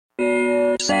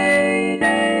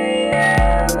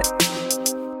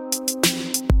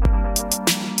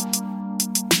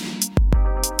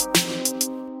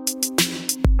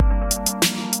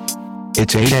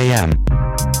It's 8 a.m.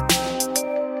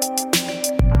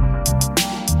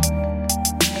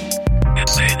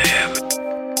 It's 8 a.m.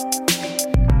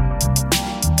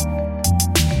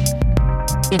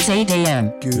 It's 8 a.m.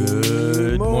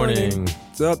 Good morning.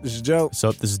 What's up? This is Joe. What's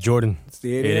up? This is Jordan. It's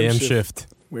the 8 a.m. shift.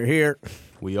 We're here.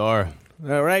 We are.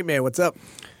 All right, man. What's up?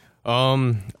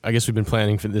 I guess we've been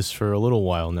planning for this for a little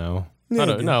while now. Yeah,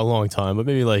 not a long time, but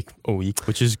maybe like a week,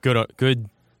 which is good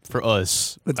for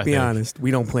us. Let's I be think. honest.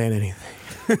 We don't plan anything.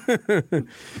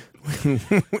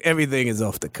 Everything is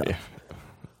off the cuff. Yeah.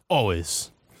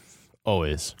 Always.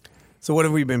 So what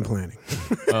have we been planning?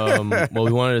 Well,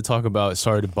 we wanted to talk about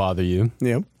Sorry to Bother You.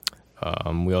 Yeah.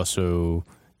 We also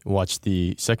watched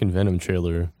the second Venom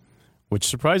trailer, which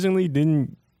surprisingly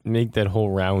didn't make that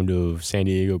whole round of San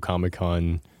Diego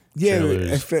Comic-Con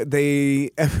trailers.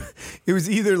 It was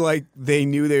either like they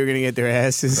knew they were going to get their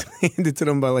asses handed to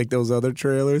them by like those other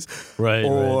trailers. Right.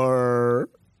 Or,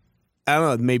 I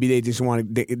don't know, maybe they just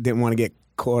didn't want to get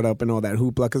caught up in all that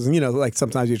hoopla. Because, like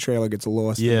sometimes your trailer gets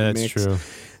lost in Yeah, the that's mix. true.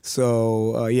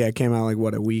 So, it came out like,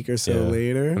 a week or so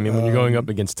later. I mean, when you're going up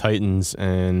against Titans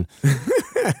and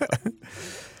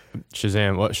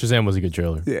Shazam was a good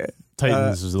trailer. Yeah.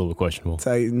 Titans is a little questionable.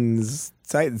 Titans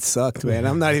sucked, man.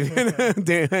 I'm not even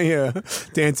gonna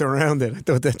dance around it. I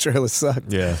thought that trailer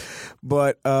sucked. Yeah.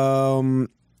 But the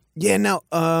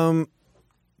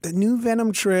new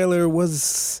Venom trailer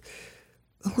was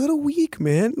a little weak,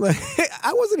 man. Like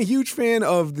I wasn't a huge fan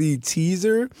of the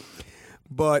teaser,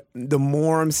 but the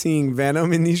more I'm seeing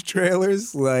Venom in these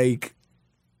trailers, like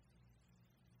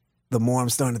the more I'm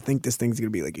starting to think this thing's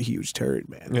gonna be like a huge turd,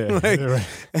 man. Yeah, right.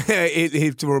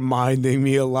 It's reminding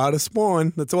me a lot of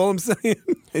Spawn. That's all I'm saying.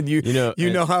 And you know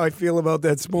how I feel about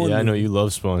that Spawn. Yeah, I know movie. you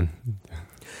love Spawn.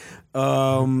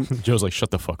 Joe's like,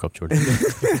 shut the fuck up, Jordan.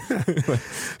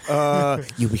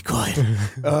 You be quiet.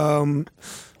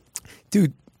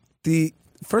 Dude,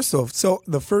 first off, so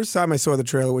the first time I saw the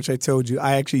trailer, which I told you,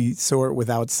 I actually saw it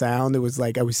without sound. It was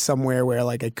like I was somewhere where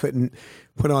like I couldn't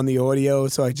put on the audio,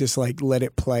 so I just like let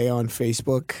it play on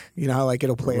Facebook. You know how like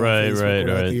it'll play on Facebook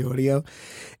without the audio.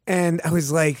 And I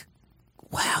was like,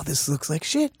 wow, this looks like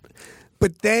shit.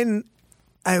 But then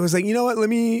I was like, you know what? Let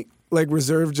me like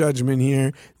reserve judgment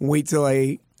here and wait till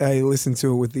I listen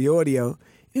to it with the audio.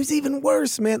 It was even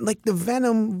worse, man. Like the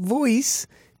Venom voice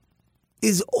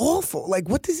is awful. Like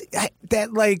what does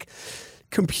that like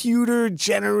computer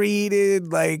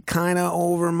generated like kind of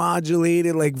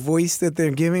overmodulated like voice that they're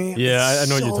giving? Yeah, I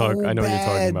know what you're talking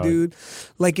about, dude.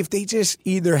 Like if they just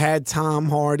either had Tom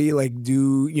Hardy like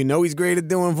do, he's great at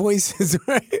doing voices,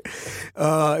 right?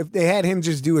 If they had him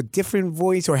just do a different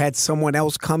voice or had someone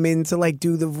else come in to like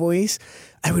do the voice,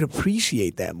 I would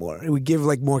appreciate that more. It would give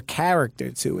like more character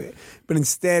to it. But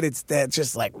instead, it's that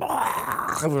just like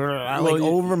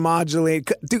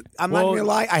overmodulate. Dude, I'm not gonna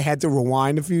lie. I had to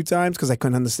rewind a few times because I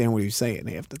couldn't understand what he was saying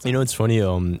half the time. You know, it's funny.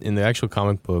 In the actual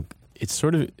comic book, it's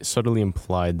sort of subtly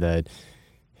implied that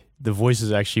the voice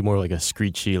is actually more like a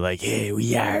screechy, like, "Hey,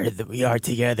 we are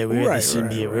together. We're the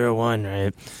symbiote. Right. We're one,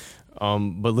 right?"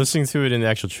 But listening to it in the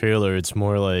actual trailer, it's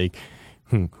more like,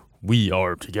 we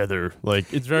are together.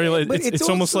 Like it's very like it's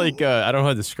almost like I don't know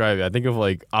how to describe it. I think of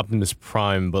like Optimus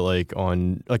Prime, but like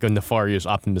on like a nefarious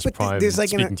Optimus Prime there's like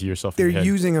speaking to yourself. They're in your head.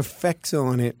 using effects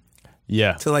on it,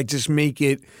 to like just make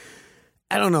it.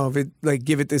 I don't know if it like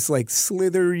give it this like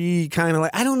slithery kind of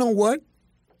like I don't know what,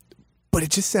 but it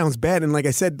just sounds bad. And like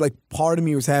I said, like part of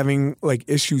me was having like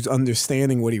issues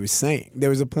understanding what he was saying. There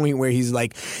was a point where he's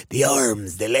like the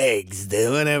arms, the legs, the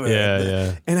whatever.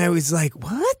 Yeah. And I was like,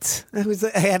 what? I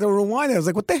had to rewind. I was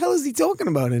like, what the hell is he talking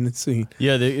about in the scene?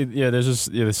 Yeah, there's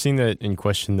the scene that in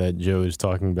question that Joe is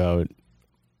talking about.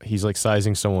 He's like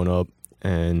sizing someone up,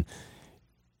 and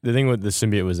the thing with the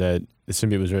symbiote was that the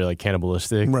symbiote was very like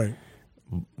cannibalistic, Right?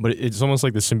 But it's almost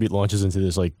like the symbiote launches into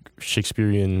this like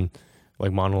Shakespearean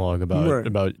like monologue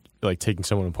about like taking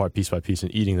someone apart piece by piece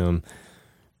and eating them.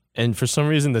 And for some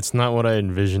reason, that's not what I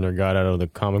envisioned or got out of the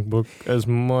comic book as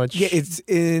much. Yeah, it's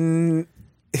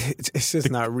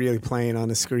just not really playing on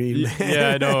the screen. Man.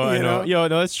 Yeah, I know. Yeah,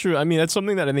 no, that's true. I mean, that's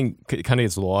something that I think kind of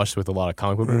gets lost with a lot of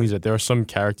comic book movies, that there are some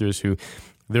characters who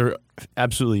they're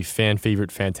absolutely fan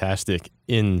favorite, fantastic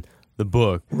in the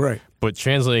book. Right. But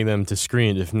translating them to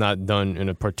screen, if not done in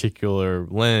a particular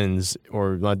lens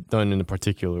or not done in a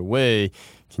particular way,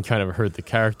 can kind of hurt the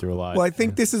character a lot. Well, I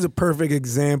think this is a perfect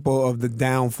example of the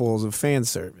downfalls of fan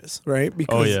service, right?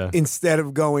 Because instead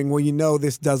of going, well,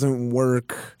 this doesn't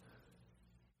work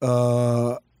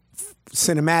cinematically,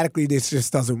 this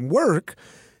just doesn't work,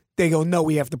 they go, no,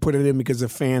 we have to put it in because the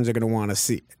fans are going to want to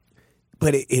see it.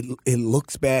 but it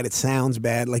looks bad. It sounds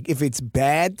bad. Like, if it's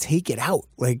bad, take it out.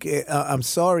 Like, I'm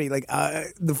sorry. Like,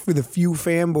 for the few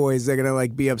fanboys that are gonna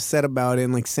like be upset about it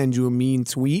and like send you a mean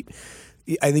tweet,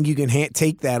 I think you can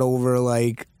take that over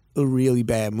like a really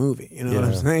bad movie. You know what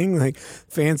I'm saying? Like,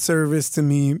 fan service to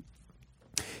me,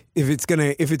 if it's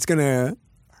gonna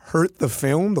hurt the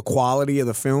film, the quality of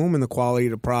the film and the quality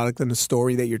of the product and the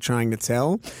story that you're trying to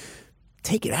tell,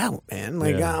 take it out, man.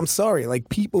 Like, I'm sorry. Like,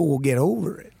 people will get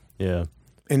over it. Yeah.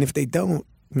 And if they don't,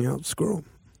 screw them.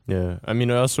 Yeah. I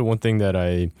mean, also one thing that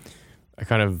I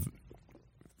kind of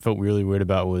felt really weird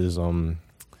about was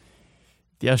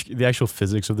the actual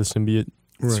physics of the symbiote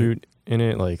suit in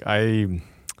it. Like,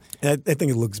 I think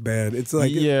it looks bad. It's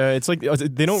like it's like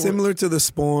they don't similar to the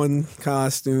Spawn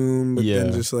costume, but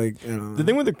then just like the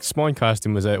thing with the Spawn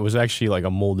costume was that it was actually like a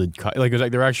molded, like it was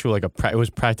like they're actually like it was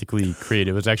practically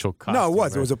created. It was actual costume. No, it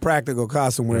was. Right? It was a practical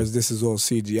costume, whereas this is all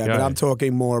CGI. But I'm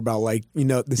talking more about like the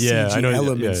CG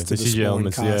elements to the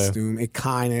Spawn costume. It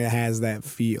kind of has that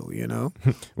feel,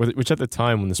 Which at the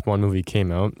time when the Spawn movie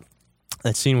came out,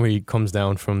 that scene where he comes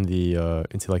down from the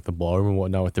into like the ballroom and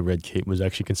whatnot with the red cape was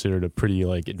actually considered a pretty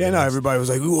like advanced. Yeah, no, everybody was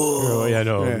like, whoa. Oh, yeah,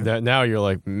 no. Yeah. Now you're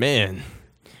like, man.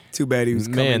 Too bad he was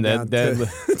coming down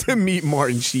to meet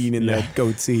Martin Sheen in that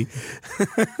goatee.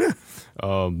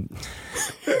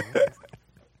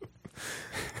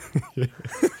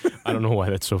 I don't know why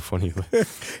that's so funny.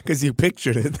 Because you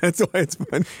pictured it. That's why it's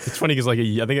funny. It's funny because I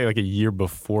think like a year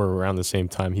before, around the same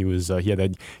time, he had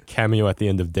that cameo at the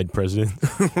end of Dead President.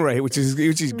 Right, which is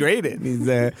great.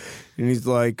 And he's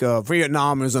like,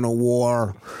 Vietnam isn't a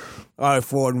war. I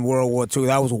fought in World War II.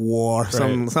 That was a war. Right.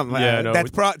 Something like that. No, that's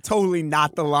totally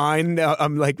not the line.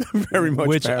 I'm like very much.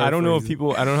 Which I don't know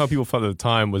how people felt at the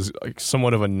time was like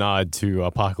somewhat of a nod to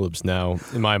Apocalypse Now.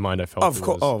 In my mind, I felt.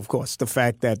 Of course. The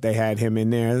fact that they had him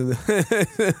in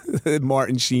there,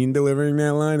 Martin Sheen delivering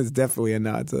that line, is definitely a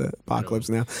nod to Apocalypse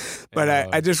Now. But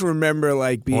I just remember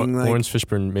like being Lawrence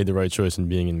Fishburne made the right choice in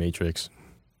being in Matrix.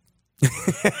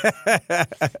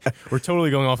 We're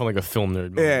totally going off on like a film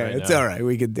nerd moment. Yeah, it's all right.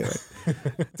 We can do it.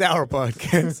 It's our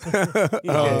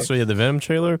podcast. So the Venom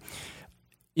trailer.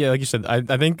 Yeah, like you said,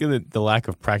 I think the lack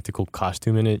of practical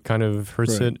costume in it kind of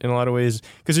hurts it in a lot of ways.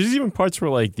 Because there's even parts where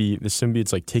like the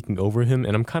symbiote's like taking over him,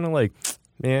 and I'm kind of like,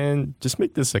 man, just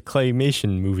make this a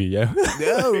claymation movie. Yeah,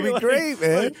 it would be great,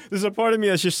 man. Like, there's a part of me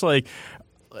that's just like.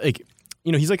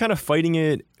 He's like kind of fighting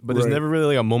it, but there's never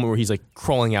really like a moment where he's like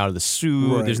crawling out of the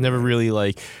suit. Right. There's never really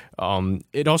like,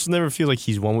 it also never feels like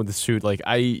he's one with the suit. Like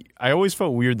I always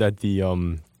felt weird that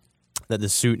the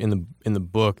suit in the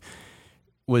book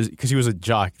was, because he was a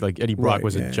jock. Like Eddie Brock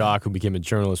was a jock who became a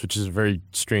journalist, which is a very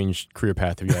strange career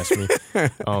path if you ask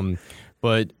me.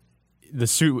 But the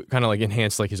suit kind of like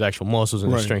enhanced like his actual muscles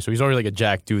and his strength. So he's already like a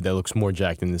jacked dude that looks more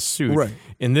jacked in this suit. Right.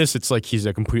 In this, it's like he's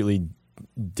a completely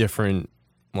different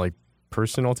like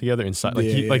person altogether inside.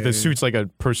 Like the suit's like a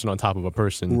person on top of a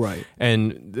person. Right.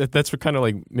 And that's what kind of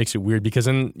like makes it weird, because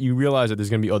then you realize that there's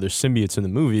going to be other symbiotes in the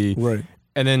movie. Right.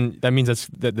 And then that means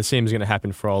that the same is going to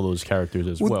happen for all those characters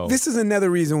as well. This is another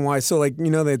reason why. So, like,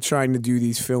 they're trying to do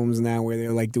these films now where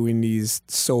they're like doing these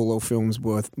solo films,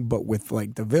 but with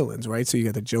like the villains, right? So you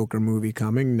got the Joker movie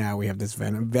coming. Now we have this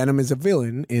Venom. Venom is a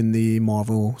villain in the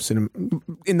Marvel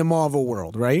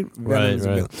world, right? Venom is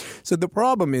a villain. So the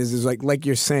problem is like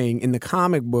you're saying, in the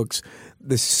comic books,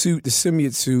 the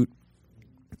symbiote suit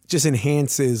just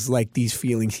enhances like these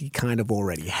feelings he kind of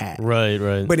already had.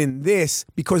 Right. But in this,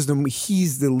 because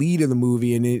he's the lead of the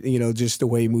movie, and just the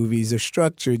way movies are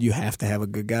structured, you have to have a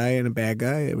good guy and a bad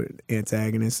guy, an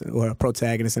antagonist, or a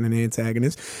protagonist and an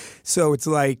antagonist. So it's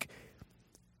like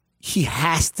he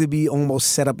has to be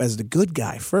almost set up as the good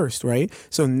guy first, right?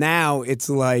 So now it's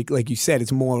like you said,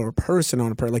 it's more of a person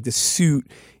on a person. Like the suit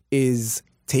is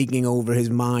taking over his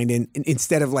mind, and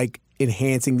instead of like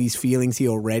enhancing these feelings he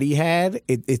already had,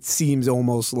 it seems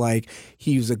almost like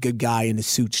he was a good guy and the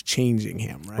suit's changing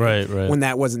him, right? Right. When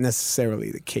that wasn't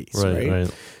necessarily the case,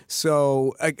 right?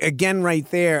 So again, right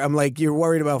there, I'm like, you're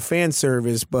worried about fan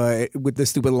service, but with the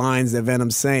stupid lines that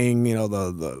Venom's saying,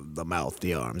 the mouth,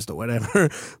 the arms, the whatever,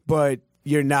 but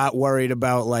you're not worried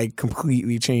about like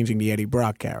completely changing the Eddie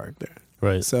Brock character.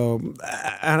 Right. So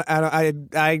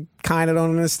I kind of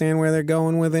don't understand where they're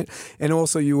going with it. And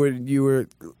also you were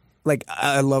like,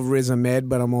 I love Riz Ahmed,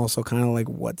 but I'm also kind of like,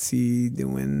 what's he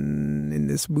doing in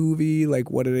this movie?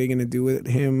 Like, what are they going to do with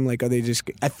him? Like, are they just...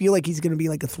 I feel like he's going to be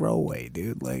like a throwaway,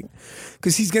 dude. Like,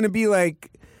 because he's going to be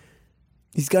like...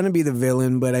 He's going to be the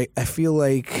villain, but I feel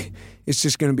like it's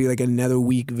just going to be like another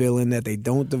weak villain that they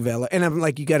don't develop. And I'm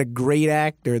like, you got a great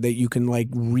actor that you can like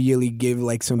really give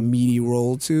like some meaty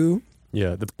role to.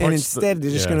 Yeah, and instead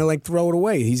they're just gonna like throw it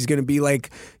away. He's gonna be like,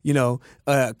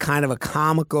 kind of a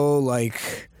comical,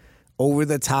 like over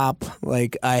the top.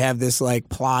 Like I have this like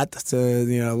plot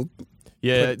to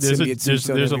Yeah, there's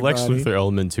a Lex Luthor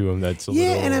element to him that's a little...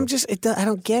 and I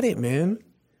don't get it, man.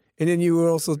 And then you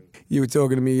were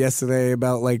talking to me yesterday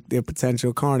about like the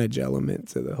potential Carnage element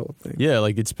to the whole thing. Yeah,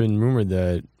 like it's been rumored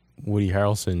that Woody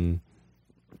Harrelson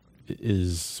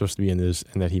is supposed to be in this,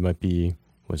 and that he might be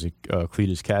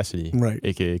Cletus Cassidy, right,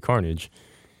 aka Carnage.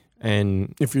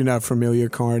 And if you're not familiar,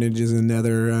 Carnage is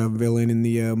another villain in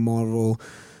the Marvel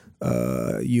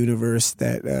universe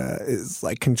that is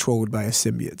like controlled by a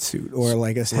symbiote suit, or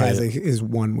like is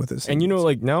one with a symbiote. And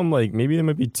like now I'm like, maybe there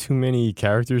might be too many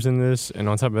characters in this, and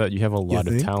on top of that you have a lot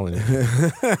of talent.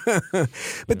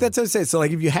 But that's what I say. So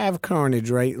like if you have Carnage,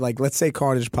 right, like let's say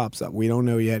Carnage pops up, we don't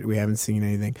know yet, we haven't seen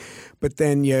anything, but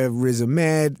then you have Riz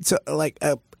Ahmed, so like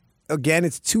again,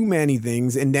 it's too many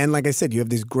things. And then like I said, you have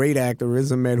this great actor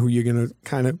Riz Ahmed, who you're gonna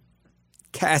kind of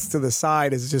cast to the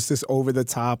side as just this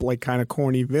over-the-top, like kind of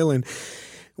corny villain.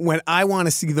 When I want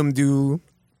to see them do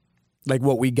like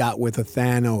what we got with a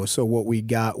Thanos or what we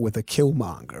got with a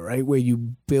Killmonger, right? Where you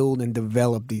build and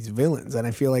develop these villains. And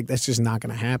I feel like that's just not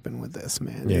going to happen with this,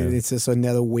 man. Yeah. It's just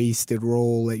another wasted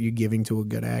role that you're giving to a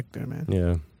good actor, man.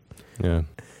 Yeah. Yeah.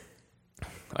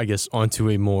 I guess onto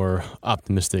a more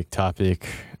optimistic topic.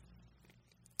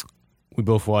 We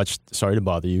both watched Sorry to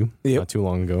Bother You not too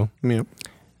long ago. Yep.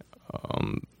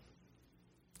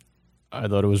 I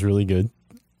thought it was really good.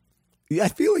 Yeah, I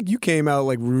feel like you came out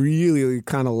like really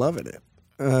kind of loving it.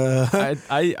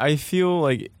 I feel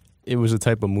like it was the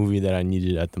type of movie that I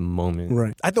needed at the moment.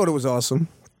 Right. I thought it was awesome.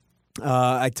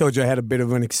 I told you I had a bit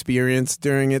of an experience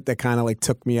during it that kind of like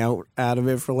took me out of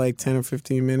it for like 10 or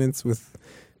 15 minutes with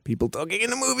people talking in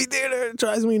the movie theater. It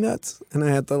drives me nuts. And I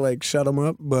had to like shut them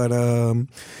up. But I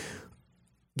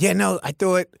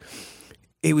thought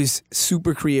it was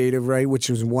super creative, right? Which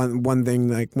was one thing,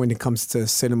 like when it comes to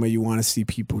cinema, you want to see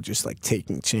people just like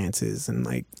taking chances and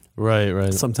like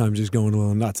right. Sometimes just going a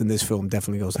little nuts. And this film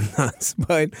definitely goes nuts.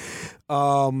 But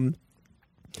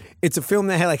it's a film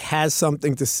that has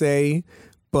something to say,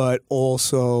 but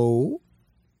also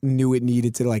knew it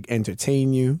needed to like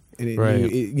entertain you, and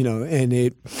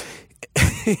it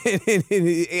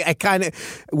I kind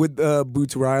of with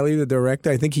Boots Riley, the director,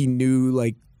 I think he knew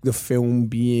like the film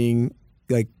being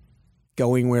like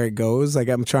going where it goes. Like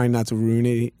I'm trying not to ruin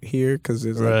it here because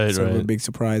there's like sort of a big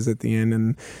surprise at the end,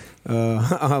 and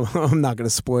I'm not going to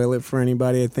spoil it for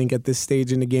anybody. I think at this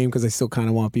stage in the game because I still kind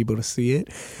of want people to see it.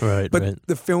 Right. But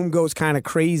the film goes kind of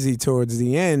crazy towards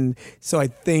the end, so I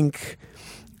think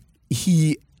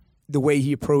the way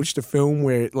he approached the film,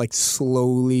 where it like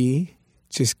slowly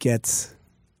just gets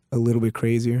a little bit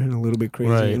crazier and a little bit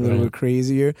crazier and a little bit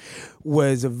crazier,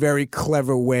 was a very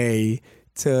clever way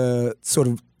to sort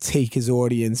of take his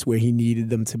audience where he needed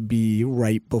them to be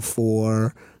right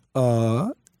before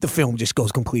the film just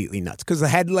goes completely nuts. Because I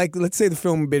had let's say the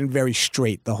film had been very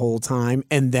straight the whole time,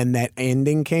 and then that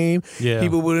ending came,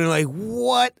 people would have like,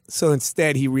 what? So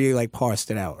instead he really like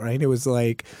parsed it out, right? It was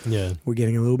like, we're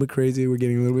getting a little bit crazy, we're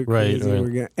getting a little bit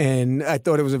crazy. And I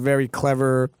thought it was a very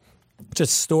clever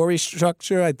just story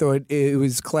structure. I thought it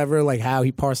was clever, like how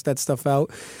he parsed that stuff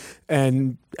out.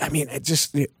 And I mean,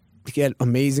 he had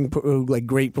amazing, like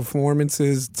great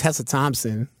performances. Tessa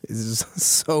Thompson is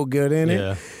so good in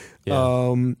it.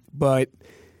 Yeah. But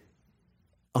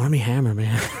Armie Hammer,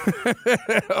 man.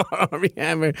 Armie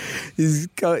Hammer, he's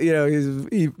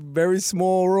a very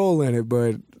small role in it,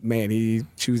 but man, he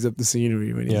chews up the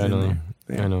scenery when he's in there.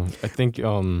 Yeah. I know. I think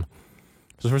so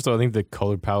first of all, I think the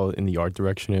color palette and the art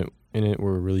direction in it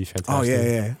were really fantastic. Oh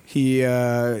yeah. He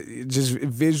just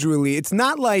visually, it's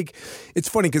not like, it's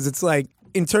funny because it's like,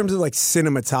 in terms of like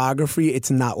cinematography,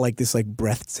 it's not like this like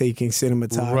breathtaking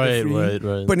cinematography.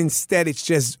 Right. But instead, it's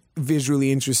just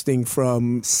visually interesting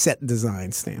from set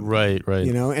design standpoint. Right.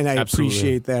 And I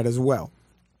appreciate that as well.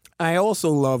 I also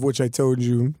love, which I told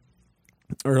you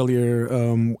earlier,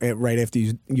 right after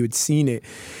you had seen it,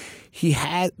 he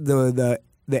had the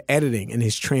editing and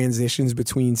his transitions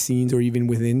between scenes or even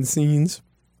within scenes,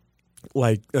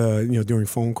 like during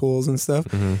phone calls and stuff.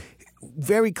 Mm-hmm.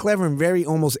 Very clever and very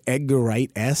almost Edgar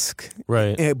Wright-esque.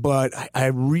 Right. But I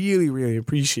really, really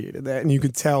appreciated that. And you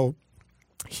could tell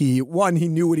he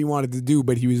knew what he wanted to do,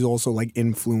 but he was also like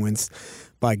influenced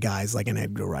by guys like an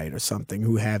Edgar Wright or something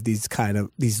who have these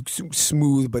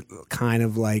smooth but kind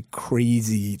of like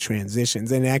crazy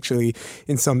transitions. And actually,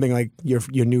 in something like your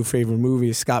new favorite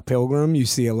movie, Scott Pilgrim, you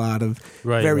see a lot of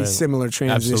similar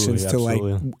transitions to like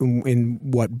in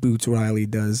what Boots Riley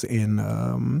does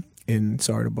in in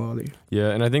Sorry to Bother You. Yeah,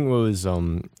 and I think what was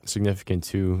significant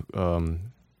too,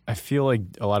 I feel like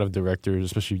a lot of directors,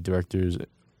 especially directors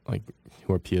like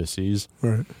who are POCs,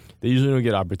 right, they usually don't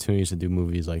get opportunities to do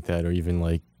movies like that, or even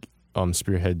like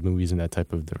spearhead movies in that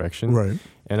type of direction. right.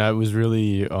 And I was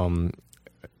really,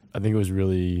 I think it was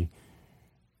really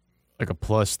like a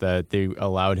plus that they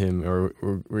allowed him or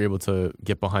were able to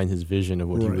get behind his vision of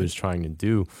what he was trying to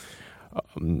do.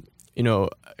 You know,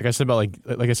 like I said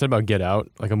about Get Out,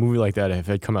 like a movie like that, if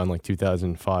it had come out in like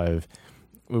 2005, it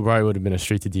probably would have been a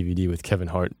straight to DVD with Kevin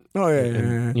Hart. Oh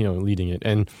yeah. You know, leading it.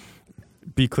 And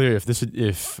be clear,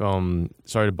 if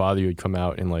Sorry to Bother You had come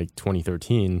out in like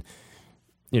 2013,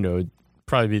 you know, it'd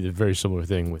probably be the very similar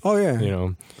thing with. Oh yeah. You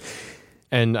know.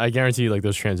 And I guarantee you, like,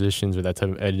 those transitions with that type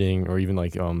of editing, or even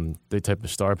like the type of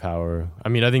star power. I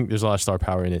mean, I think there's a lot of star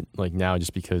power in it, like now,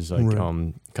 just because like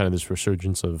kind of this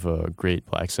resurgence of great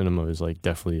black cinema is like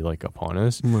definitely like upon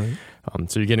us. Right.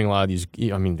 So you're getting a lot of these.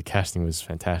 I mean, the casting was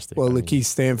fantastic. Well, Lakeith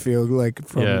Stanfield, like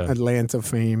from Atlanta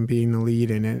fame, being the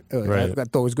lead in it, I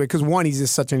thought it was great because one, he's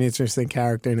just such an interesting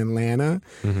character in Atlanta.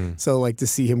 Mm-hmm. So like to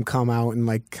see him come out and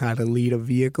like kind of lead a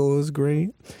vehicle is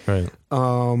great. Right.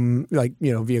 Like,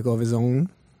 you know, vehicle of his own.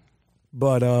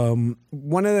 But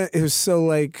it was so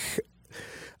like,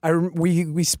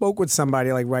 we spoke with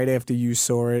somebody like right after you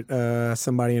saw it,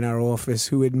 somebody in our office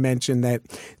who had mentioned that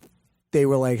they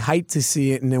were like hyped to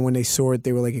see it, and then when they saw it,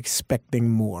 they were like expecting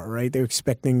more, right? They were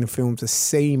expecting the film to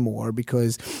say more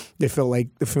because they felt like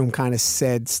the film kind of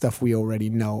said stuff we already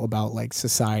know about like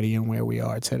society and where we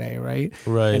are today, right?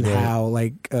 Right. And how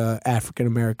like African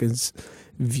Americans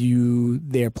view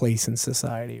their place in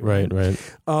society. Right.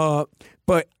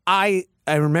 But I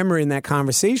remember in that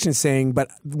conversation saying, but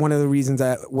one of the reasons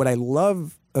what I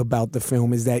love about the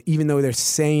film is that even though they're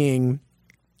saying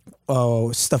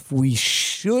stuff we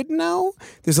should know,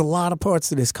 there's a lot of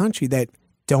parts of this country that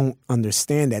don't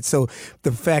understand that. So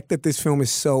the fact that this film is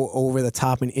so over the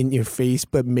top and in your face,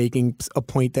 but making a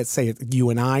point that, say, you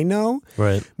and I know,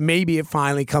 right? Maybe it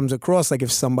finally comes across. Like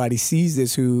if somebody sees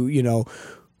this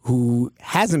who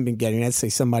hasn't been getting it, say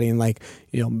somebody in like,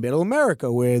 you know, middle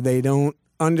America where they don't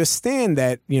understand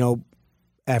that, you know,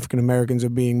 African Americans are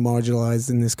being marginalized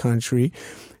in this country,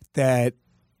 that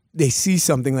they see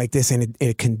something like this and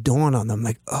it can dawn on them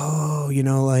like, oh, you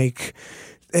know, like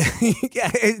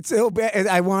it's so bad.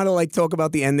 I want to like talk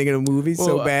about the ending of the movie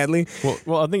so badly.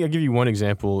 Well, I think I'll give you one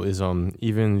example is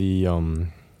even the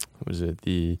what was it,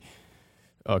 the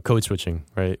code switching,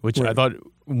 right? Which I thought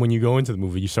when you go into the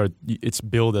movie, it's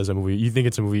billed as a movie. You think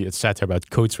it's a movie, it's satire about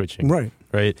code switching,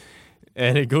 right?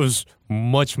 And it goes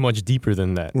much, much deeper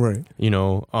than that, right? You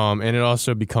know, and it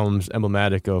also becomes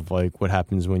emblematic of like what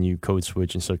happens when you code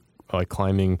switch and start like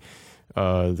climbing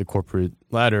the corporate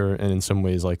ladder, and in some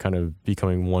ways like kind of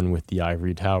becoming one with the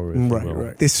ivory tower.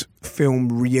 Right. This film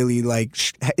really like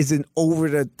is an over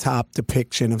the top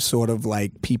depiction of sort of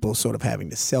like people sort of having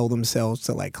to sell themselves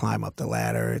to like climb up the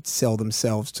ladder, sell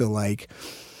themselves to like,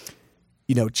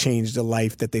 you know, change the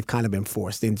life that they've kind of been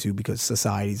forced into because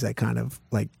society's that kind of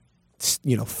like,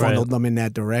 you know, funneled them in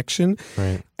that direction.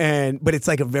 Right. But it's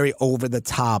like a very over the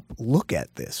top look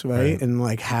at this, right? And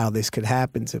like how this could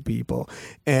happen to people.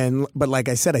 But like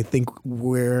I said, I think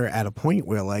we're at a point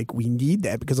where like we need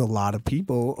that because a lot of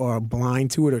people are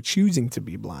blind to it or choosing to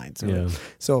be blind to it.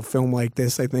 So a film like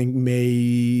this, I think may,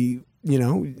 you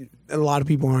know, a lot of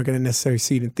people aren't going to necessarily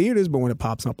see it in theaters, but when it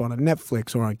pops up on a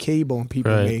Netflix or on cable and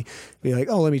people may be like,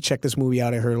 oh, let me check this movie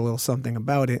out. I heard a little something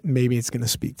about it. Maybe it's going to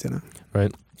speak to them.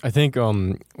 Right. I think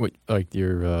what like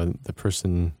the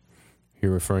person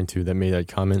you're referring to that made that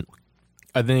comment,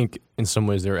 I think in some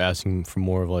ways they're asking for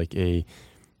more of like a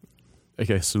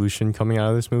solution coming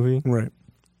out of this movie. Right.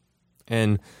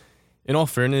 And in all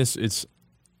fairness,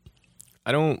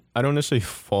 I don't necessarily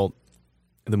fault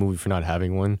the movie for not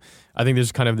having one. I think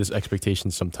there's kind of this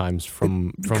expectation sometimes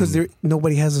because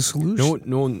nobody has a solution.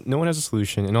 No one has a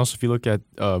solution. And also if you look at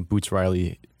Boots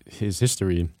Riley, his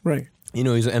history, right? You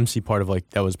know, he's an MC part of a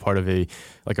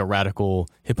radical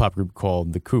hip hop group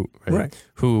called The Coup, right?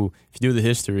 Who, if you do the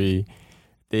history,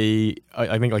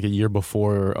 I think like a year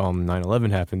before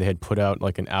 9/11 happened, they had put out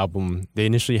like an album. They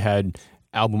initially had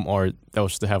album art that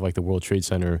was to have like the World Trade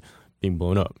Center being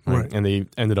blown up, right? And they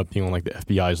ended up being on like the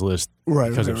FBI's list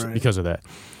because of that.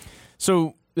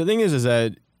 So the thing is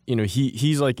that, you know,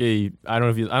 he's like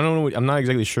I'm not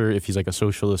exactly sure if he's like a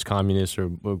socialist, communist, or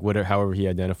whatever, however he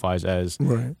identifies as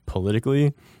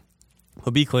politically.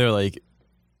 But be clear, like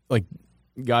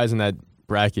guys in that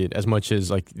bracket, as much as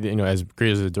like, you know, as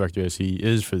great as a director as he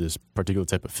is for this particular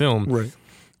type of film,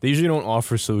 they usually don't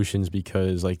offer solutions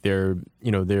because like they're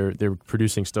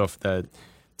producing stuff that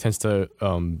tends to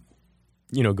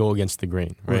go against the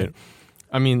grain, right?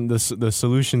 I mean, the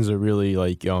solutions are really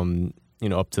like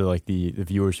up to like the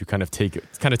viewers who kind of take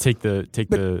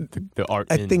the art.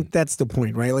 I think that's the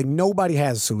point, right? Like nobody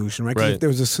has a solution, right? Because if there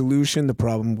was a solution, the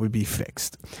problem would be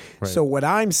fixed. Right. So what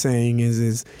I'm saying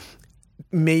is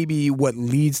maybe what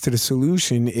leads to the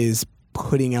solution is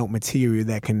putting out material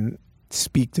that can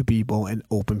speak to people and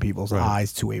open people's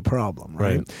eyes to a problem,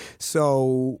 right?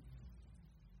 So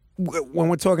when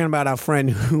we're talking about our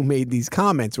friend who made these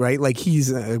comments, right? Like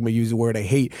he's, I'm going to use the word I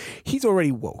hate, he's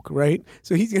already woke, right?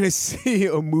 So he's going to see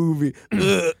a movie.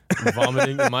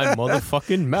 Vomiting in my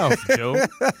motherfucking mouth, Joe.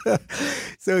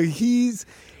 So he's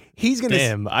going to...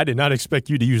 Damn, I did not expect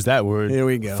you to use that word. Here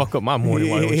we go. Fuck up my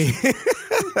morning.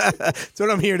 That's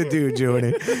what I'm here to do,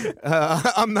 Jordan.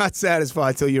 I'm not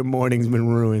satisfied till your morning's been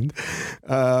ruined.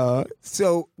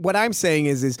 So what I'm saying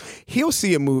is he'll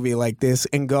see a movie like this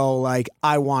and go like,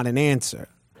 I want an answer.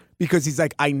 Because he's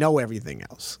like, I know everything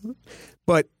else.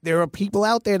 But there are people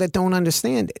out there that don't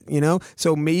understand it,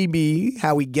 So maybe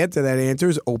how we get to that answer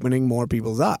is opening more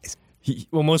people's eyes.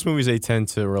 Most movies, they tend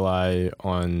to rely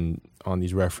on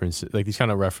these references, like these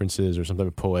kind of references or some type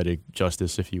of poetic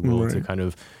justice, if you will, to kind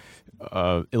of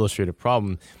illustrate a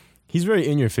problem. He's very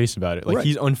in your face about it. Like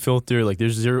he's unfiltered. Like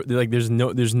there's zero. Like there's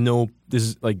no. This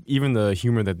is like even the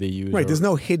humor that they use. Right. There's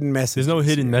no hidden messages. There's no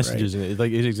hidden messages in it.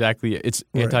 Like it's exactly. It's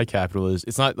anti-capitalist.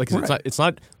 It's not like it's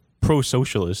not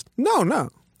pro-socialist. No.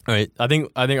 Right. I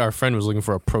think our friend was looking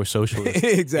for a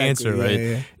pro-socialist answer. Right.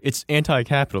 Yeah. It's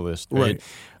anti-capitalist. Right.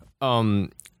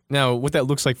 Now what that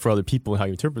looks like for other people and how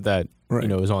you interpret that,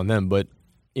 is on them. But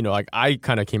like I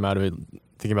kind of came out of it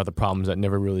thinking about the problems that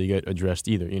never really get addressed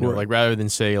either. Like rather than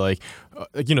say the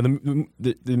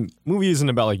movie isn't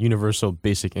about like universal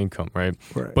basic income, right?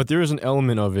 But there is an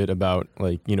element of it about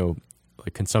like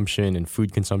consumption and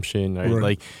food consumption, right?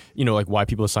 Like like why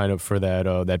people sign up for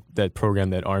that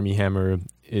program that Army Hammer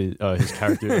is his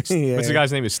character. What's the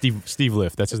guy's name? Is Steve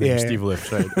Lift. That's his name. Steve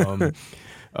Lift, right?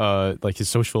 Like his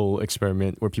social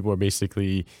experiment where people are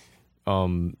basically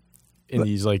in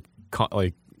these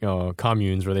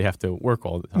communes where they have to work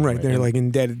all the time. Right. They're like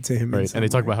indebted to him. Right. And they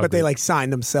talk about how they like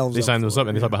sign themselves up. They sign themselves up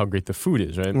and they talk about how great the food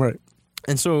is, right? Right.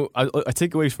 And so I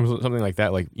take away from something like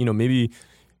that, like, maybe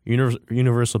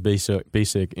universal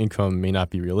basic income may not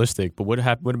be realistic, but what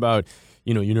about,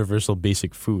 universal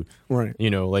basic food? Right.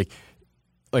 Like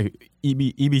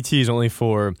EBT is only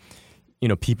for,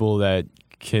 people that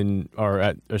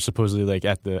are supposedly like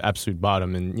at the absolute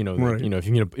bottom, and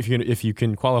if you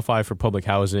can qualify for public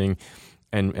housing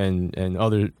and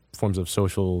other forms of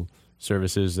social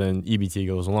services, then EBT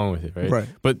goes along with it, right?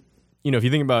 But if you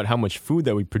think about how much food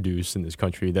that we produce in this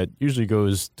country that usually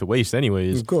goes to waste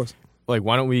anyways, of course. Like,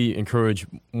 why don't we encourage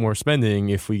more spending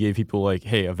if we gave people like,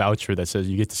 hey, a voucher that says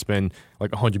you get to spend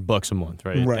like $100 a month,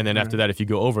 right? And then after that, if you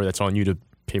go over, that's on you to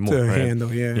pay more, to right?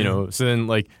 handle, yeah. So then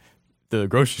like the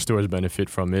grocery stores benefit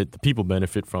from it, the people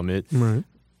benefit from it, right?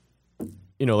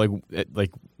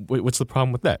 Like what's the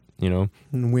problem with that?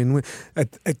 Win-win.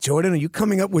 Jordan, are you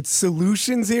coming up with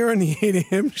solutions here on the 8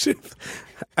 a.m. shift?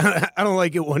 I don't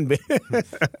like it one bit.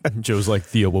 Joe's like,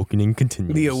 the awakening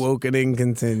continues. The awakening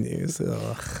continues.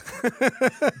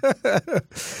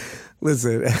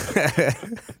 Listen,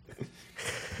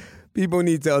 people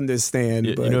need to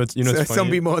understand. But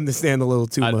some people understand a little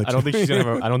too much. I don't think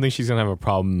she's gonna have a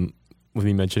problem with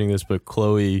me mentioning this, but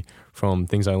Chloe from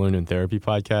Things I Learned in Therapy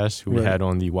podcast, who we had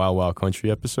on the Wild Wild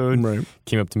Country episode,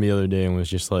 came up to me the other day and was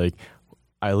just like,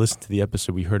 I listened to the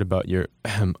episode, we heard about your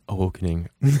awakening.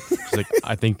 She's like,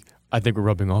 I think we're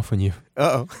rubbing off on you.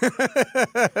 Uh-oh.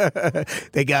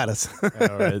 They got us.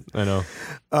 All right, I know.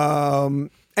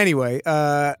 Anyway,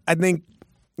 I think,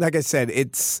 like I said,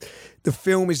 the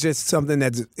film is just something I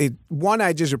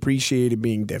just appreciated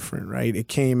being different, right? It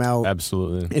came out.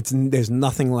 Absolutely. There's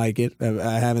nothing like it.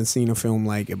 I haven't seen a film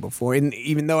like it before. And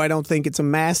even though I don't think it's a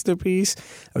masterpiece,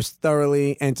 I was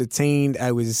thoroughly entertained.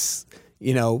 I was,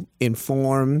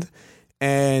 informed.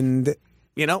 And,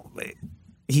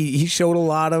 he showed a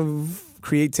lot of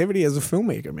creativity as a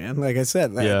filmmaker, man. Like I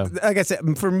said,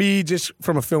 for me, just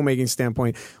from a filmmaking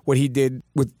standpoint, what he did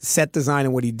with set design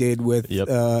and what he did with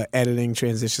editing,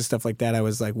 transition, stuff like that, I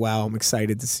was like, wow, I'm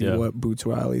excited to see what Boots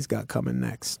Riley's got coming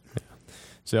next. Yeah.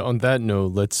 So on that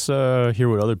note, let's hear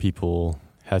what other people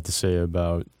had to say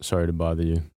about Sorry to Bother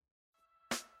You.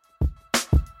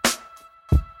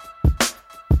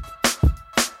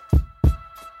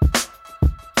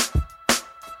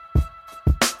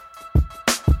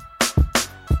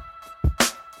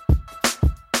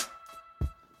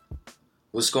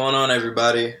 What's going on,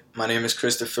 everybody? My name is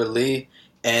Christopher Lee,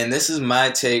 and this is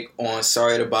my take on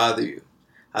Sorry to Bother You.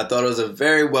 I thought it was a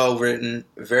very well written,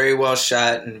 very well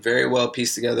shot, and very well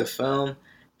pieced together film.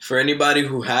 For anybody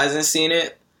who hasn't seen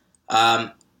it,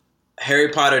 Harry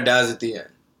Potter dies at the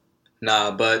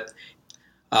end. But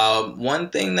one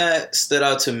thing that stood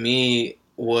out to me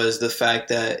was the fact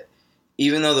that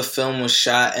even though the film was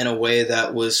shot in a way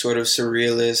that was sort of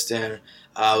surrealist and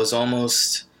was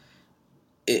almost,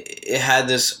 it had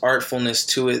this artfulness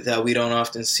to it that we don't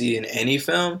often see in any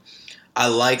film, I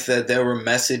like that there were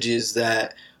messages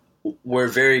that were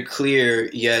very clear,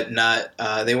 yet not,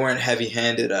 they weren't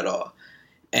heavy-handed at all.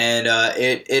 And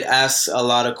it asks a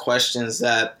lot of questions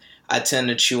that I tend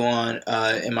to chew on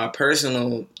in my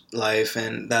personal life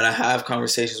and that I have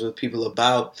conversations with people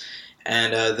about.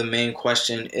 And the main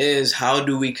question is, how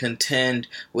do we contend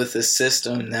with a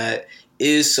system that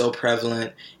is so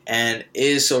prevalent and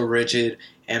is so rigid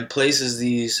and places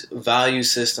these value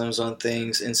systems on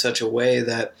things in such a way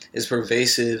that is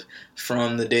pervasive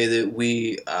from the day that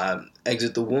we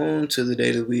exit the womb to the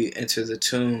day that we enter the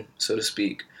tomb, so to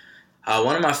speak.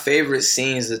 One of my favorite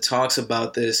scenes that talks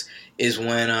about this is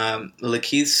when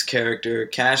Lakeith's character,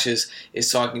 Cassius,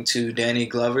 is talking to Danny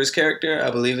Glover's character.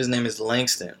 I believe his name is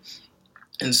Langston.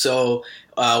 And so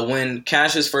when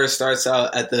Cassius first starts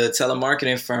out at the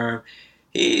telemarketing firm,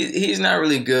 he's not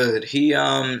really good.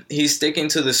 He's sticking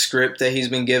to the script that he's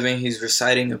been given. He's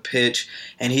reciting a pitch,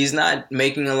 and he's not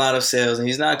making a lot of sales, and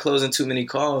he's not closing too many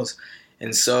calls.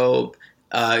 And so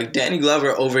Danny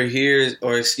Glover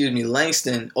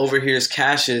Langston overhears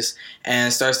Cassius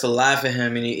and starts to laugh at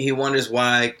him, and he wonders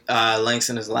why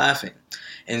Langston is laughing.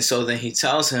 And so then he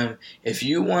tells him, if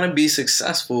you want to be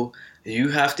successful, you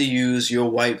have to use your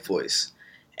white voice.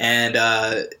 And,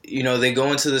 they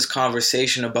go into this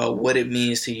conversation about what it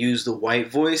means to use the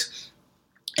white voice.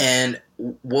 And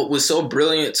what was so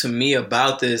brilliant to me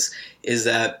about this is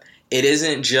that it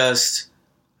isn't just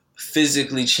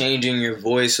physically changing your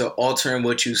voice or altering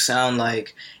what you sound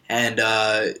like and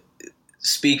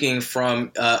speaking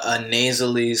from a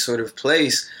nasally sort of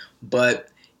place, but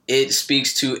it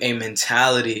speaks to a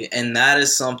mentality. And that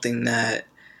is something that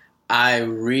I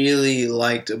really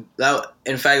liked.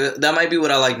 In fact, that might be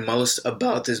what I like most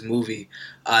about this movie.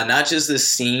 Not just the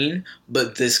scene,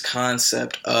 but this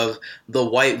concept of the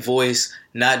white voice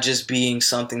not just being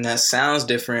something that sounds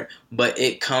different, but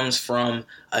it comes from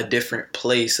a different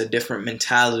place, a different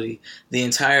mentality. The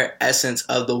entire essence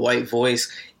of the white voice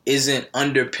isn't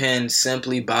underpinned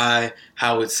simply by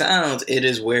how it sounds. It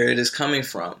is where it is coming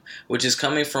from, which is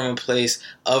coming from a place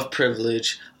of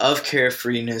privilege, of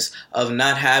carefreeness, of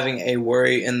not having a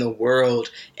worry in the world,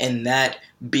 and that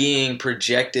being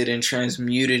projected and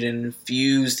transmuted and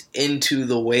infused into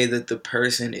the way that the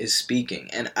person is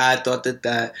speaking. And I thought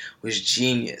that was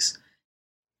genius.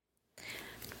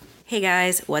 Hey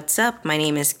guys, what's up? My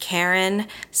name is Karen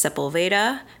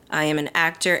Sepulveda. I am an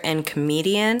actor and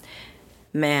comedian.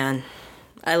 Man,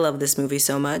 I love this movie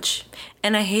so much,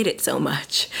 and I hate it so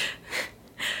much.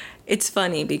 It's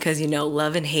funny because,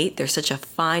 love and hate, there's such a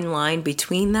fine line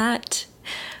between that.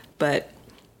 But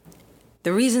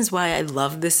the reasons why I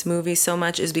love this movie so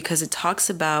much is because it talks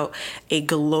about a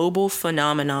global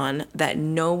phenomenon that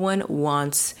no one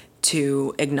wants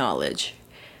to acknowledge.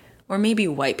 Or maybe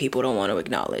white people don't want to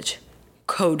acknowledge.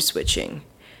 Code switching.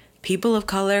 People of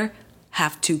color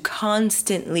have to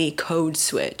constantly code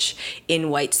switch in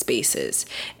white spaces.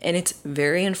 And it's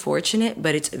very unfortunate,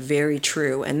 but it's very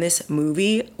true. And this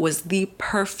movie was the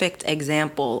perfect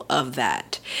example of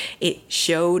that. It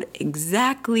showed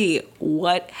exactly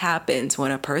what happens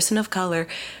when a person of color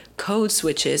code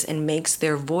switches and makes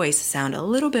their voice sound a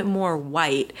little bit more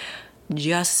white,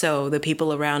 just so the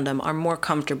people around him are more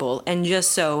comfortable, and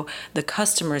just so the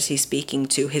customers he's speaking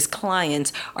to, his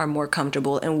clients, are more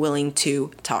comfortable and willing to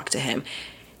talk to him.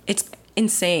 It's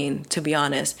insane, to be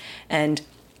honest. And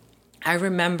I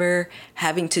remember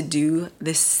having to do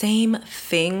the same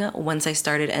thing once I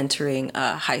started entering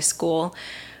high school,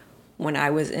 when I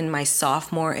was in my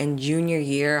sophomore and junior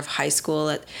year of high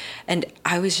school. And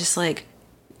I was just like,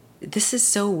 this is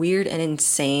so weird and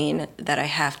insane that I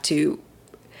have to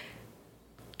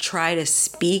try to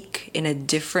speak in a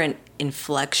different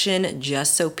inflection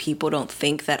just so people don't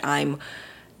think that I'm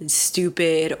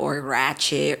stupid or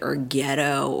ratchet or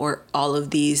ghetto or all of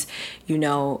these,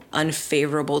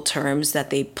 unfavorable terms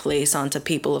that they place onto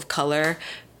people of color,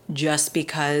 just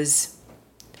because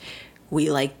we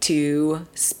like to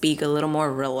speak a little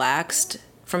more relaxed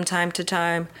from time to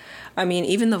time. I mean,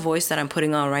 even the voice that I'm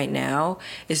putting on right now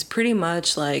is pretty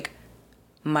much like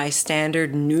my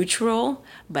standard neutral,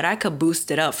 but I could boost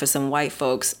it up for some white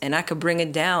folks and I could bring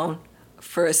it down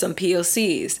for some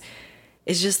POCs.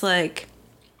 It's just like,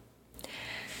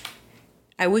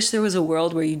 I wish there was a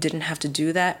world where you didn't have to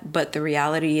do that, but the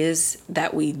reality is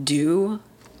that we do.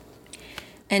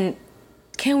 And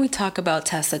can we talk about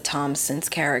Tessa Thompson's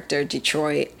character,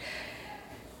 Detroit?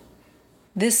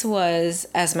 This was,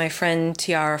 as my friend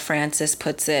Tiara Francis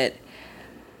puts it,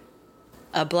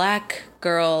 a black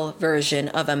girl version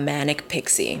of a manic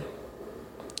pixie.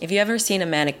 If you've ever seen a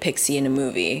manic pixie in a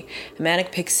movie, a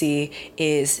manic pixie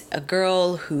is a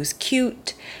girl who's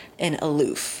cute and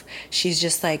aloof. She's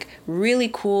just like really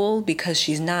cool because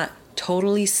she's not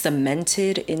totally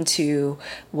cemented into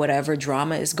whatever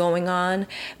drama is going on,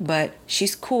 but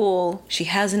she's cool, she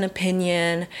has an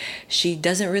opinion, she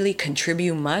doesn't really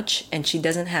contribute much, and she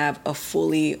doesn't have a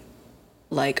fully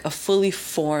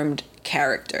formed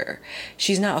character.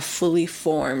 She's not a fully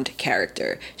formed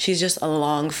character. She's just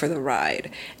along for the ride.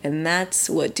 And that's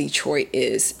what Detroit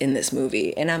is in this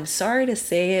movie. And I'm sorry to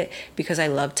say it because I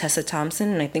love Tessa Thompson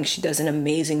and I think she does an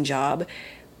amazing job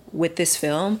with this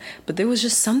film, but there was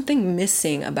just something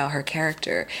missing about her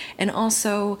character. And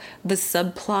also the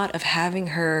subplot of having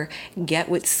her get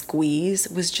with Squeeze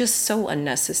was just so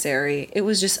unnecessary. It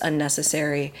was just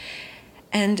unnecessary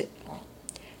and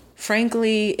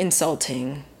frankly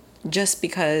insulting, just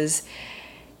because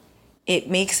it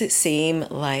makes it seem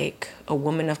like a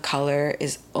woman of color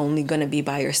is only going to be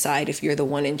by your side if you're the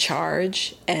one in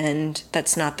charge, and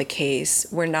that's not the case.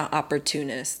 We're not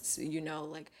opportunists,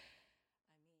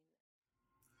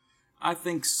 I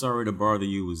think Sorry to Bother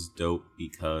You was dope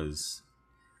because,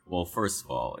 well, first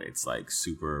of all, it's like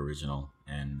super original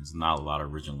and there's not a lot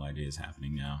of original ideas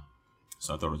happening now.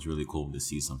 So I thought it was really cool to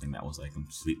see something that was like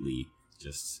completely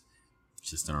just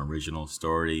an original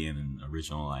story and an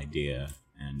original idea.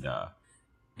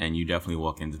 And you definitely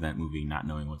walk into that movie not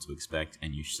knowing what to expect,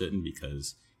 and you shouldn't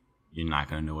because you're not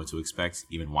going to know what to expect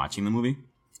even watching the movie.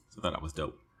 So I thought that was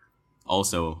dope.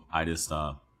 Also, I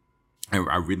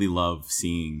really love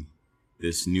seeing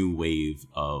this new wave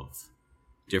of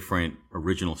different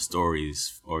original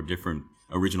stories or different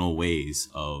original ways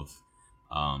of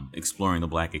exploring the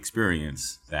Black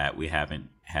experience that we haven't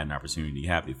had an opportunity to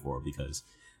have before. Because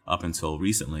up until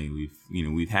recently,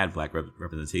 we've had Black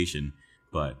representation,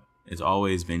 but it's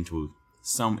always been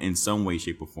in some way,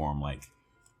 shape, or form like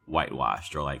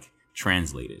whitewashed or like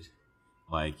translated.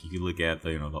 Like you look at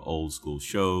the old school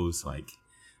shows like,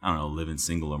 I don't know, Living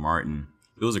Single or Martin.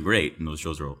 Those are great, and those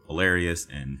shows are hilarious,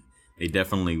 and they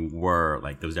definitely were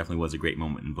like there definitely was a great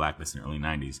moment in Blackness in the early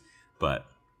 '90s. But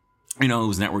it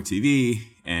was network TV,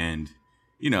 and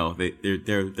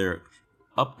they're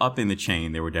up in the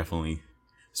chain. There were definitely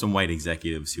some white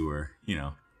executives who were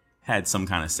had some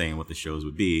kind of say in what the shows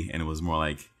would be, and it was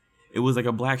like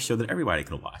a Black show that everybody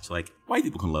could watch. Like white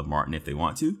people can love Martin if they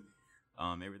want to.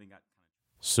 Everything got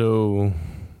so.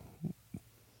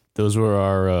 Those were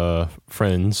our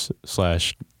friends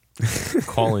 /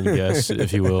 calling guests,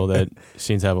 if you will, that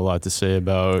seem to have a lot to say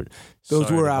about.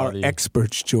 Those were our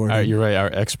experts, Jordan. You're right,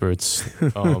 our experts,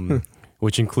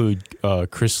 which include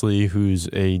Chris Lee, who's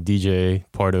a DJ,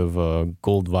 part of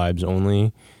Gold Vibes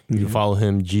Only. You can follow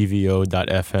him,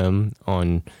 gvo.fm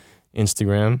on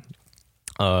Instagram.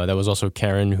 That was also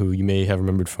Karen, who you may have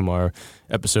remembered from our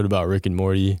episode about Rick and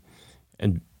Morty.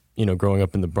 And growing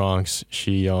up in the Bronx,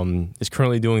 she is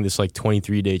currently doing this like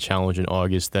 23-day challenge in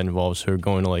August that involves her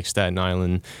going to like Staten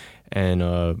Island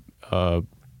and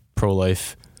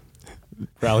pro-life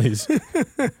rallies.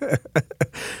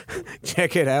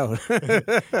 Check it out.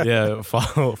 Yeah,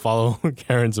 follow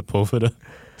Karen Sepulveda.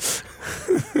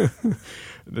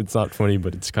 It's not funny,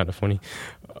 but it's kind of funny.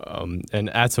 And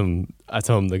Atom,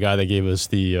 the guy that gave us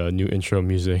the new intro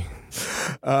music.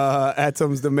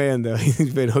 Atom's the man, though.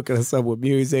 He's been hooking us up with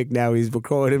music. Now he's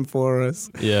recording for us.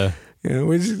 Yeah.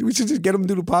 We should just get him to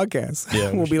do the podcast.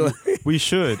 Yeah, we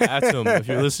should. Atom, if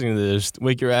you're listening to this,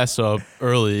 wake your ass up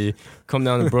early, come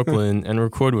down to Brooklyn and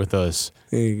record with us.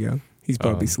 There you go. He's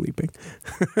probably sleeping.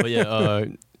 But yeah,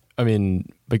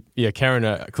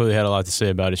 Karen clearly had a lot to say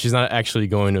about it. She's not actually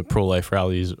going to pro-life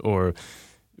rallies,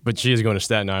 but she is going to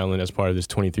Staten Island as part of this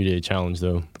 23-day challenge,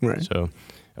 though. Right. So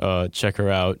check her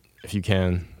out if you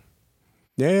can.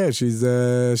 Yeah, she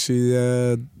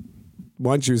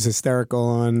once she was hysterical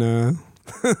on the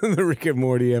Rick and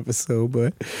Morty episode,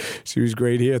 but she was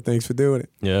great here. Thanks for doing it.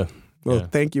 Yeah. Well,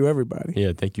 Thank you, everybody.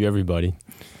 Yeah, thank you, everybody.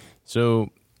 So,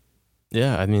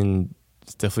 yeah, I mean,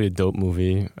 it's definitely a dope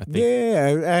movie. I think.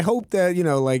 Yeah, I hope that,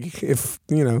 if,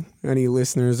 any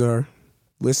listeners are,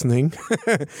 listening,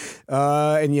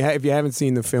 and if you haven't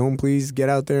seen the film, please get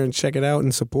out there and check it out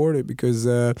and support it, because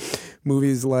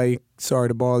movies like Sorry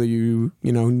to Bother You,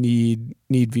 need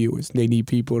viewers. They need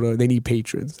they need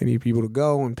patrons. They need people to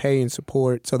go and pay and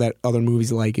support so that other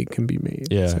movies like it can be made.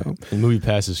 Yeah, so. And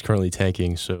MoviePass is currently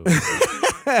tanking, so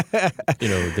you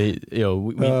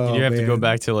have to go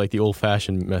back to like the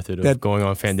old-fashioned method of going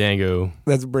on Fandango.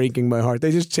 That's breaking my heart.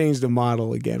 They just changed the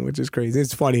model again, which is crazy.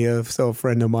 It's funny. So a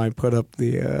friend of mine put up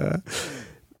the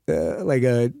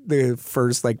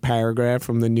first paragraph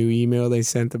from the new email they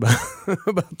sent about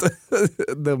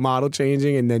the model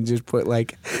changing, and then just put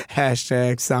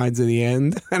hashtag signs at the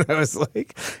end, and I was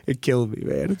like, it killed me,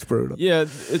 man. It's brutal. Yeah,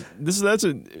 that's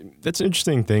an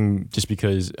interesting thing, just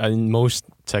because most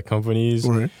tech companies,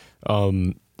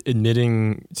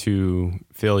 admitting to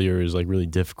failure is really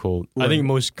difficult. Right. I think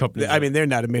most companies, they're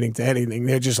not admitting to anything.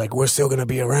 They're just we're still going to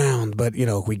be around, but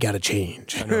we got to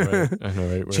change. I know,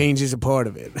 right? Change is a part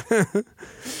of it.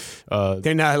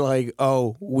 They're not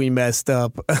oh, we messed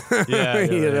up. Yeah,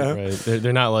 right.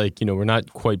 They're not we're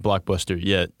not quite Blockbuster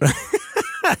yet.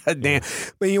 Damn.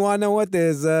 But you want to know what?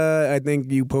 There's, I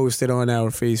think you posted on our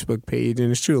Facebook page,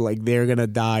 and it's true. They're going to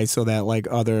die so that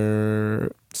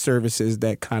other services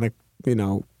that kind of,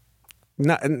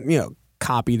 not,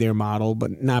 copy their model,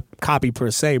 but not copy per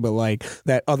se, but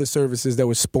that other services that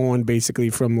were spawned basically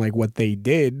from what they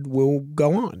did will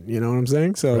go on. You know what I'm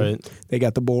saying? So They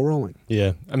got the ball rolling.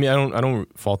 Yeah. I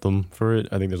don't fault them for it.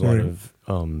 I think there's a lot of,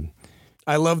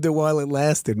 I loved it while it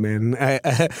lasted, man.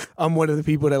 I'm one of the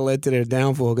people that led to their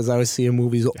downfall, because I was seeing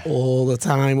movies all the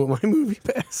time with my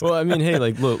MoviePass. Well, hey,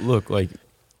 look,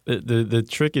 the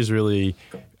trick is really,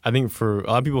 I think for a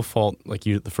lot of people fault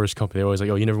you the first company. They're always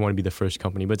oh, you never want to be the first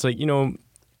company. But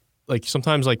it's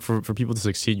sometimes for people to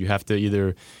succeed, you have to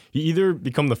either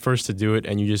become the first to do it,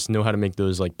 and you just know how to make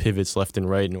those pivots left and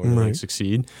right in order to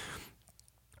succeed,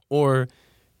 or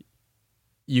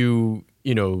you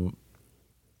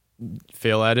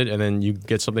fail at it, and then you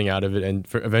get something out of it, and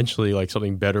eventually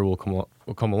something better will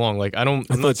come along. I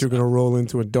thought you were gonna roll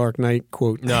into a Dark Knight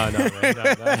quote. No.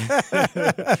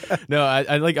 No,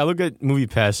 I look at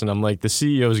MoviePass, and I'm the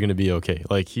CEO is gonna be okay.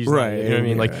 He's right. You know what I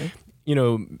mean? Right.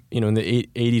 In the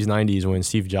 80s, 90s, when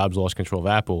Steve Jobs lost control of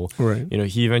Apple, right.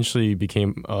 He eventually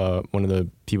became one of the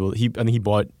people. I think he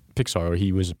bought Pixar, or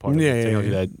he was a part of the technology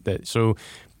that. So,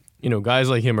 guys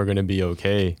like him are gonna be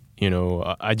okay.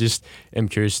 I just am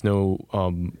curious to know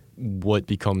what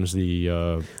becomes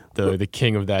the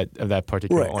king of that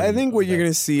particular. Right. I think what you're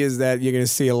going to see is that you're going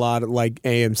to see a lot of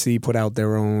AMC put out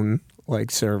their own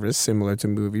service similar to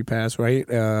MoviePass, right?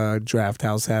 Draft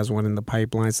House has one in the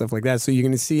pipeline, stuff like that. So you're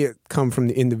going to see it come from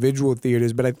the individual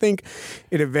theaters, but I think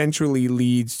it eventually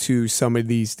leads to some of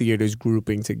these theaters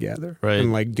grouping together, right,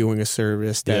 and doing a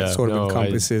service that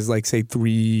encompasses say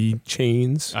 3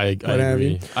 chains. I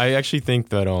agree. I actually think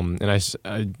that and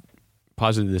I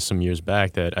posited this some years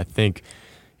back, that I think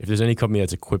if there's any company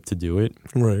that's equipped to do it,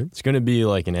 right, it's going to be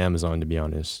an Amazon, to be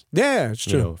honest. Yeah, it's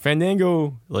true.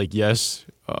 Fandango, yes.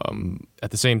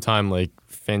 At the same time,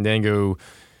 Fandango,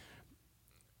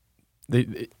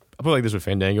 I put it this with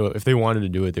Fandango. If they wanted to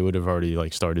do it, they would have already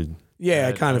started. Yeah,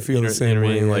 I kind of feel the same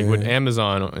way. With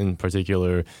Amazon in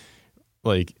particular,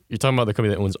 you're talking about the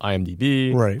company that owns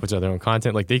IMDb, right, puts out their own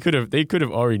content. They could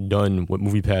have already done what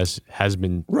MoviePass has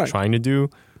been trying to do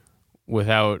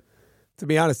without. To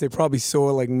be honest, they probably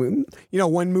saw when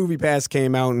MoviePass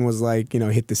came out and was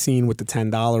hit the scene with the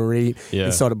 $10 rate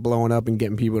and started blowing up and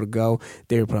getting people to go.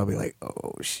 They were probably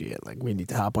oh shit, we need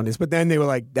to hop on this. But then they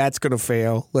were that's gonna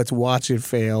fail. Let's watch it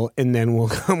fail, and then we'll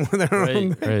come with our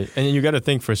own. Right. And you got to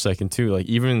think for a second too.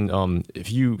 Even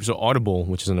so Audible,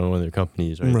 which is another one of their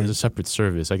companies, right? There's a separate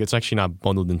service. It's actually not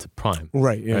bundled into Prime.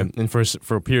 Right. Yeah. And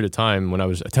for a period of time when I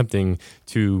was attempting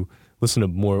to listen to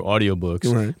more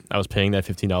audiobooks, right, I was paying that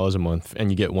 $15 a month, and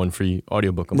you get one free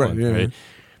audiobook a month, right?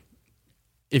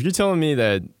 If you're telling me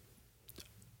that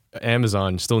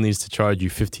Amazon still needs to charge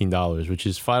you $15, which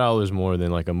is $5 more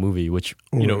than a movie, which,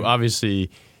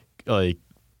 obviously,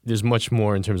 there's much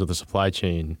more in terms of the supply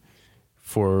chain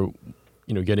for,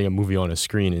 getting a movie on a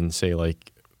screen in, say, an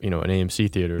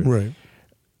AMC theater. Right.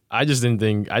 I just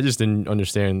didn't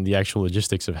understand the actual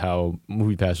logistics of how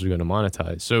MoviePass was going to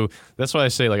monetize. So that's why I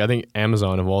say, I think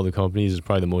Amazon of all the companies is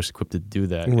probably the most equipped to do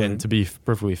that. Right. And to be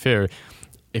perfectly fair,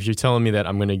 if you're telling me that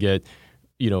I'm going to get,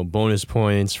 bonus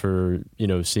points for,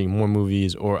 seeing more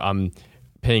movies, or I'm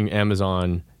paying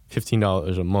Amazon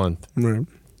 $15 a month, right,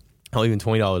 or even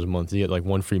 $20 a month to get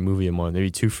one free movie a month,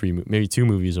 maybe two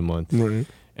movies a month. Right.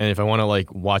 And if I want to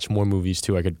like watch more movies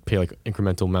too, I could pay like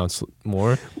incremental amounts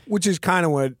more. Which is kind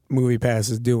of what MoviePass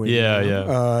is doing. Yeah, you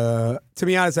know? To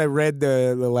be honest, I read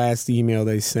the last email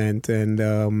they sent,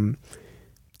 and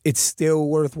it's still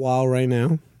worthwhile right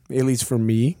now, at least for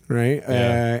me, right?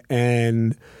 Yeah.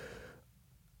 And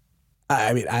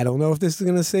I mean, I don't know if this is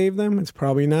going to save them. It's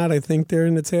probably not. I think they're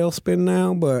in the tailspin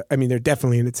now, but I mean, they're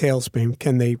definitely in the tailspin.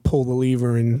 Can they pull the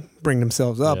lever and bring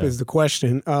themselves up is the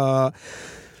question.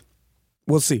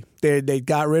 We'll see. They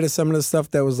got rid of some of the stuff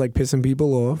that was like pissing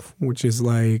people off, which is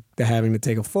like the having to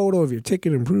take a photo of your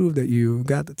ticket and prove that you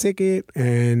got the ticket,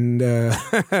 and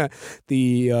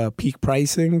the peak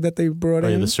pricing that they brought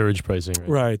in. The surge pricing.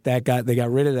 Right. They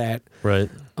got rid of that. Right.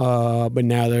 But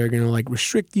now they're gonna like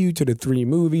restrict you to the 3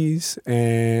 movies,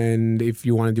 and if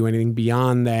you want to do anything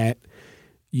beyond that,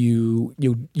 you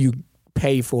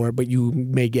pay for it, but you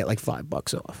may get like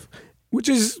 $5 off. Which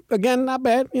is, again, not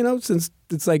bad, you know, since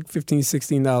it's like $15,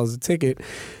 $16 a ticket.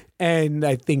 And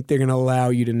I think they're going to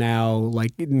allow you to now,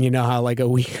 like, you know how like a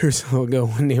week or so ago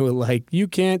when they were like, you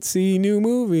can't see new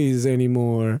movies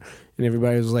anymore. And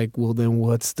everybody was like, well, then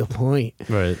what's the point?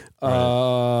 Right.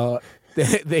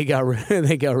 They got rid of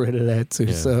that too.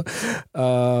 Yeah.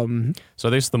 So I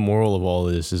guess the moral of all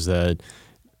this is that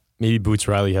maybe Boots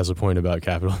Riley has a point about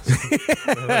capitalism.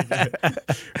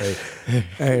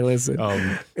 Hey, listen.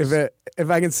 If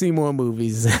I can see more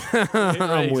movies,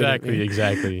 exactly.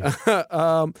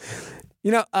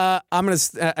 You know, I'm gonna.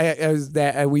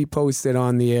 We posted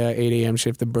on the 8 a.m.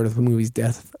 shift the Birth of the Movie's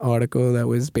Death article that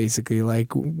was basically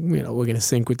like, you know, we're gonna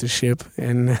sync with the ship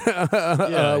and with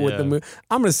the movie.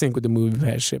 I'm gonna sync with the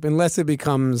MoviePass ship unless it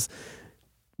becomes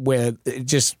where it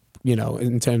just, you know,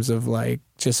 in terms of like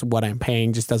just what I'm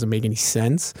paying just doesn't make any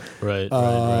sense. Right.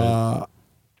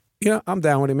 You know, I'm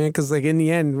down with it, man, because like in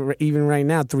the end, even right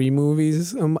now, 3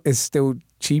 movies is still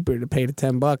cheaper to pay the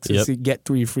 $10 to get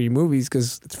 3 free movies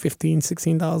because it's $15,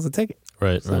 $16 a ticket.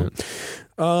 Right. You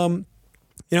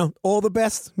know, all the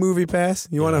best, MoviePass.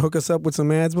 You want to hook us up with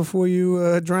some ads before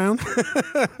you drown?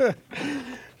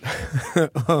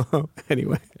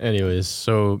 Anyways,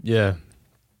 so yeah,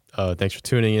 thanks for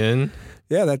tuning in.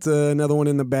 Yeah, that's another one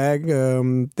in the bag.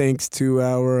 Thanks to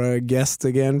our guest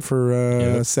again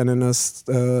for sending us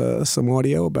some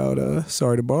audio about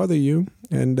Sorry to Bother You.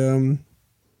 And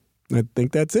I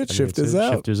think that's it. Shifters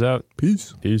out. Shifters out.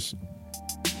 Peace. Peace.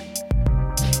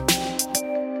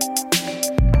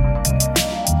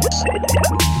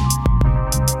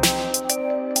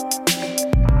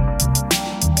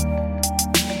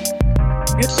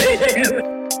 You say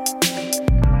damn.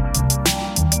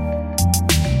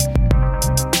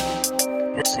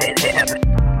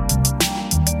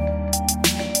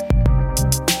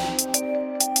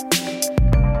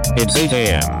 It's 8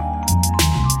 a.m.